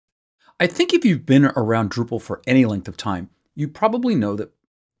I think if you've been around Drupal for any length of time, you probably know that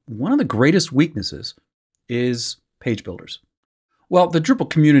one of the greatest weaknesses is page builders. Well, the Drupal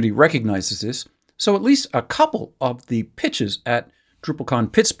community recognizes this, so at least a couple of the pitches at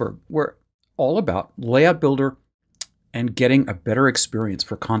DrupalCon Pittsburgh were all about Layout Builder and getting a better experience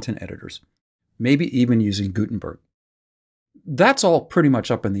for content editors, maybe even using Gutenberg. That's all pretty much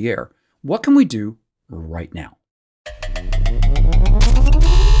up in the air. What can we do right now?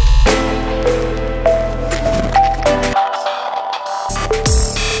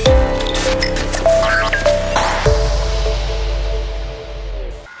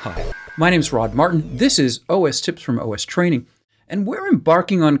 Hi, my name's Rod Martin. This is OS Tips from OS Training, and we're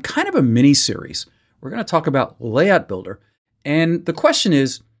embarking on kind of a mini-series. We're going to talk about Layout Builder, and the question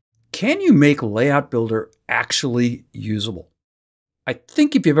is, can you make Layout Builder actually usable? I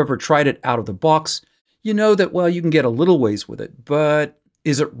think if you've ever tried it out of the box, you know that, well, you can get a little ways with it, but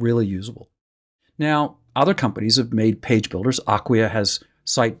is it really usable? Now, other companies have made page builders. Acquia has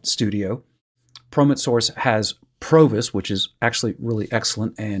Site Studio. Promote has Provis, which is actually really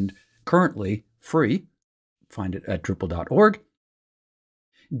excellent and currently free. Find it at Drupal.org.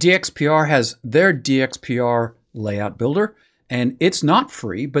 DXPR has their DXPR Layout Builder, and it's not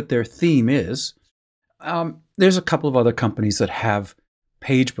free, but their theme is. There's a couple of other companies that have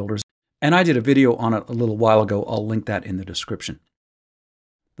page builders, and I did a video on it a little while ago. I'll link that in the description.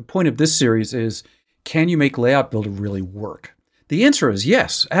 The point of this series is, can you make Layout Builder really work? The answer is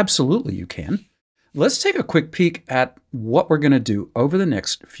yes, absolutely you can. Let's take a quick peek at what we're going to do over the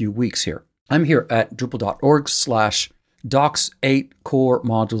next few weeks here. I'm here at Drupal.org/docs8core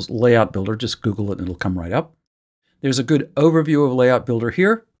modules layout builder. Just Google it and it'll come right up. There's a good overview of Layout Builder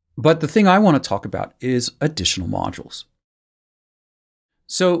here, but the thing I want to talk about is additional modules.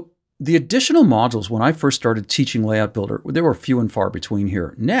 So the additional modules, when I first started teaching Layout Builder, there were few and far between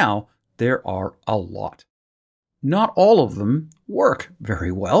here. Now there are a lot. Not all of them work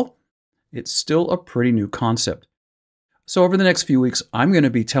very well. It's still a pretty new concept. So over the next few weeks, I'm going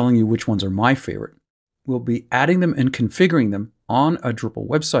to be telling you which ones are my favorite. We'll be adding them and configuring them on a Drupal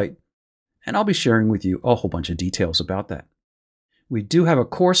website, and I'll be sharing with you a whole bunch of details about that. We do have a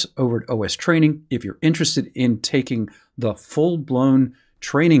course over at OS Training. If you're interested in taking the full-blown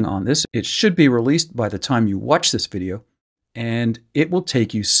training on this, it should be released by the time you watch this video, and it will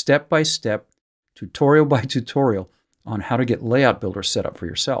take you step by step, tutorial by tutorial, on how to get Layout Builder set up for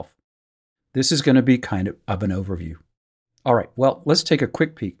yourself. This is going to be kind of an overview. All right, well, let's take a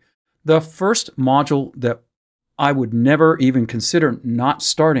quick peek. The first module that I would never even consider not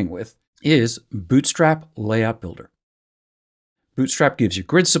starting with is Bootstrap Layout Builder. Bootstrap gives you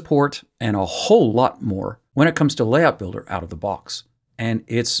grid support and a whole lot more when it comes to Layout Builder out of the box. And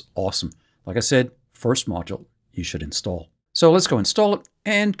it's awesome. Like I said, first module you should install. So let's go install it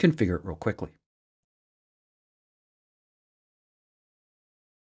and configure it real quickly.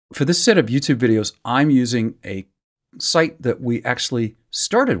 For this set of YouTube videos, I'm using a site that we actually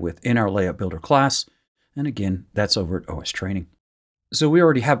started with in our Layout Builder class. And again, that's over at OS Training. So we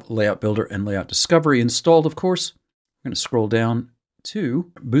already have Layout Builder and Layout Discovery installed, of course. I'm going to scroll down to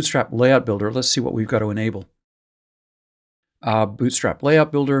Bootstrap Layout Builder. Let's see what we've got to enable. Bootstrap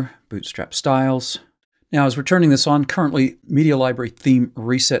Layout Builder, Bootstrap Styles. Now, as we're turning this on, currently Media Library Theme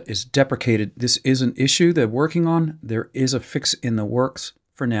Reset is deprecated. This is an issue they're working on. There is a fix in the works.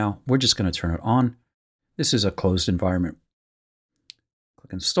 For now, we're just going to turn it on. This is a closed environment.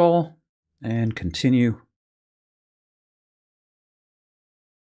 Click Install and Continue.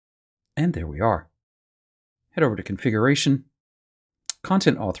 And there we are. Head over to Configuration,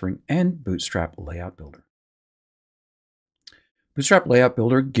 Content Authoring, and Bootstrap Layout Builder. Bootstrap Layout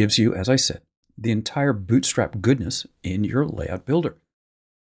Builder gives you, as I said, the entire Bootstrap goodness in your Layout Builder.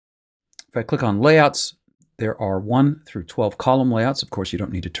 If I click on Layouts, there are 1 through 12 column layouts. Of course, you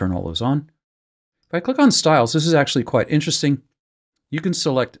don't need to turn all those on. If I click on Styles, this is actually quite interesting. You can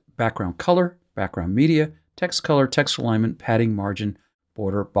select background color, background media, text color, text alignment, padding, margin,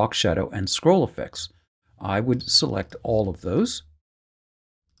 border, box shadow, and scroll effects. I would select all of those.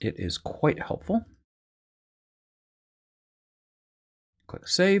 It is quite helpful. Click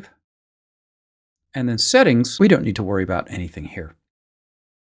Save. And then Settings, we don't need to worry about anything here.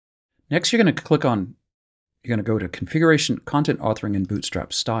 Next, you're going to go to Configuration, Content Authoring, and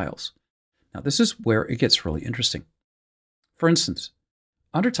Bootstrap Styles. Now, this is where it gets really interesting. For instance,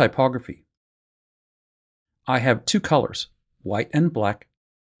 under Typography, I have 2 colors, white and black,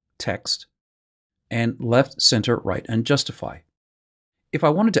 text, and left, center, right, and justify. If I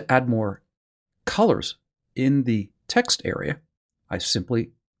wanted to add more colors in the text area, I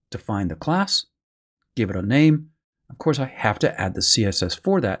simply define the class, give it a name. Of course, I have to add the CSS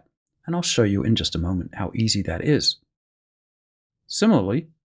for that, and I'll show you in just a moment how easy that is. Similarly,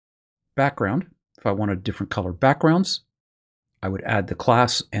 background, if I wanted different color backgrounds, I would add the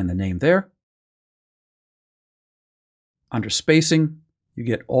class and the name there. Under spacing, you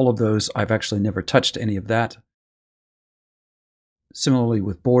get all of those. I've actually never touched any of that. Similarly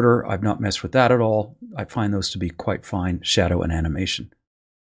with border, I've not messed with that at all. I find those to be quite fine, shadow and animation.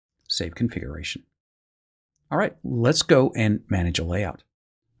 Save configuration. All right, let's go and manage a layout.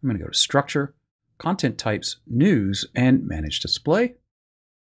 I'm going to go to Structure, Content Types, News, and Manage Display.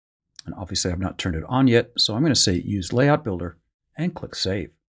 And obviously I've not turned it on yet, so I'm going to say Use Layout Builder and click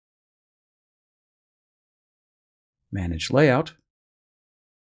Save. Manage Layout.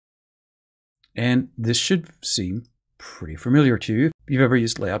 And this should seem pretty familiar to you if you've ever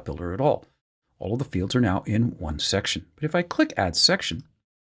used Layout Builder at all. All of the fields are now in one section. But if I click Add Section,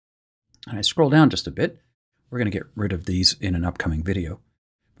 and I scroll down just a bit, we're going to get rid of these in an upcoming video.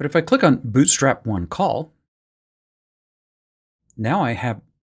 But if I click on Bootstrap 1 Call, now I have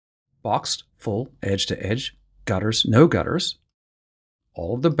boxed, full, edge to edge, gutters, no gutters,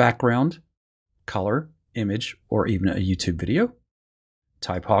 all of the background, color, image, or even a YouTube video.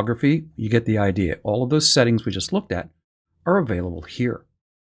 Typography, you get the idea. All of those settings we just looked at are available here.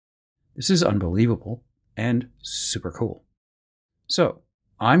 This is unbelievable and super cool. So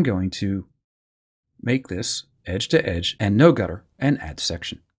I'm going to make this edge to edge and no gutter and add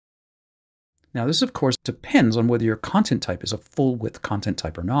section. Now this of course depends on whether your content type is a full width content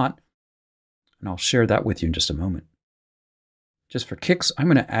type or not. And I'll share that with you in just a moment. Just for kicks, I'm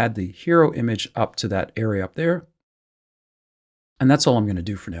going to add the hero image up to that area up there. And that's all I'm going to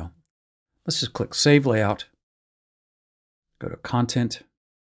do for now. Let's just click Save Layout, go to Content,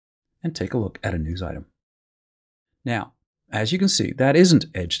 and take a look at a news item. Now, as you can see, that isn't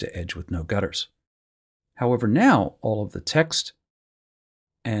edge to edge with no gutters. However, now all of the text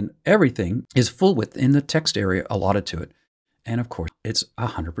and everything is full width in the text area allotted to it. And of course, it's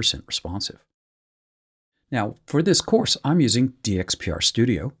 100% responsive. Now, for this course, I'm using DXPR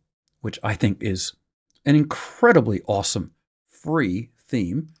Studio, which I think is an incredibly awesome free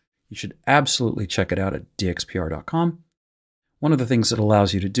theme. You should absolutely check it out at dxpr.com. One of the things it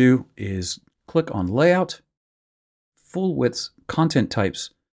allows you to do is click on Layout, Full Width, Content Types.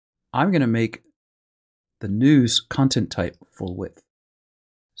 I'm going to make the news content type full width.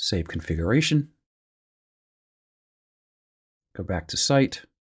 Save configuration. Go back to Site.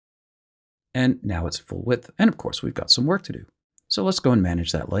 And now it's full width. And of course, we've got some work to do. So let's go and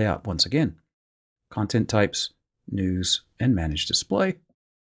manage that layout once again. Content Types, News, and Manage Display.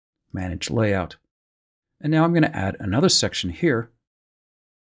 Manage Layout. And now I'm going to add another section here.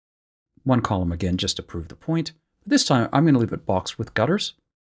 One column again, just to prove the point. This time, I'm going to leave it boxed with gutters.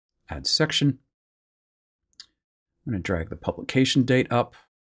 Add section. I'm going to drag the publication date up,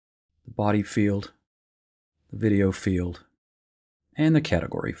 the body field, the video field, and the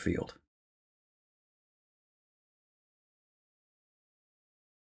category field.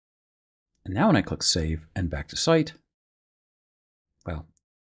 And now when I click Save and back to Site, well,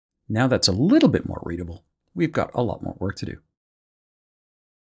 now that's a little bit more readable. We've got a lot more work to do.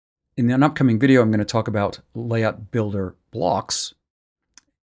 In an upcoming video, I'm going to talk about Layout Builder blocks,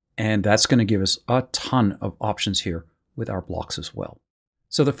 and that's going to give us a ton of options here with our blocks as well.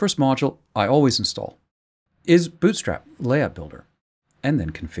 So the first module I always install is Bootstrap Layout Builder, and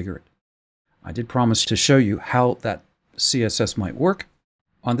then configure it. I did promise to show you how that CSS might work.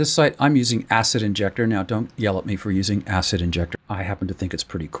 On this site, I'm using Acid Injector. Now, don't yell at me for using Acid Injector. I happen to think it's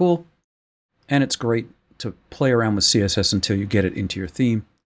pretty cool, and it's great to play around with CSS until you get it into your theme.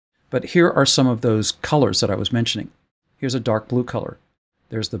 But here are some of those colors that I was mentioning. Here's a dark blue color.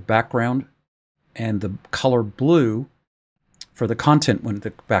 There's the background and the color blue for the content when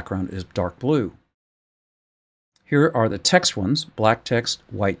the background is dark blue. Here are the text ones, black text,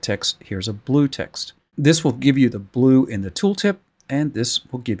 white text. Here's a blue text. This will give you the blue in the tooltip, and this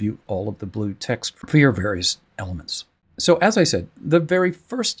will give you all of the blue text for your various elements. So as I said, the very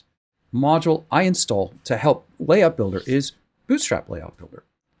first module I install to help Layout Builder is Bootstrap Layout Builder.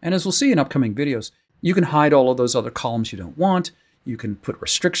 And as we'll see in upcoming videos, you can hide all of those other columns you don't want, you can put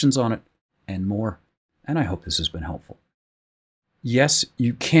restrictions on it, and more. And I hope this has been helpful. Yes,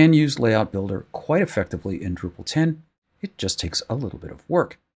 you can use Layout Builder quite effectively in Drupal 10. It just takes a little bit of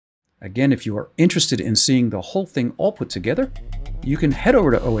work. Again, if you are interested in seeing the whole thing all put together, you can head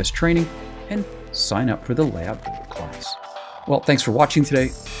over to OS Training and sign up for the Layout Builder class. Well, thanks for watching today.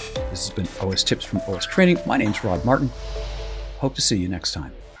 This has been OS Tips from OS Training. My name's Rod Martin. Hope to see you next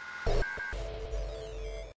time.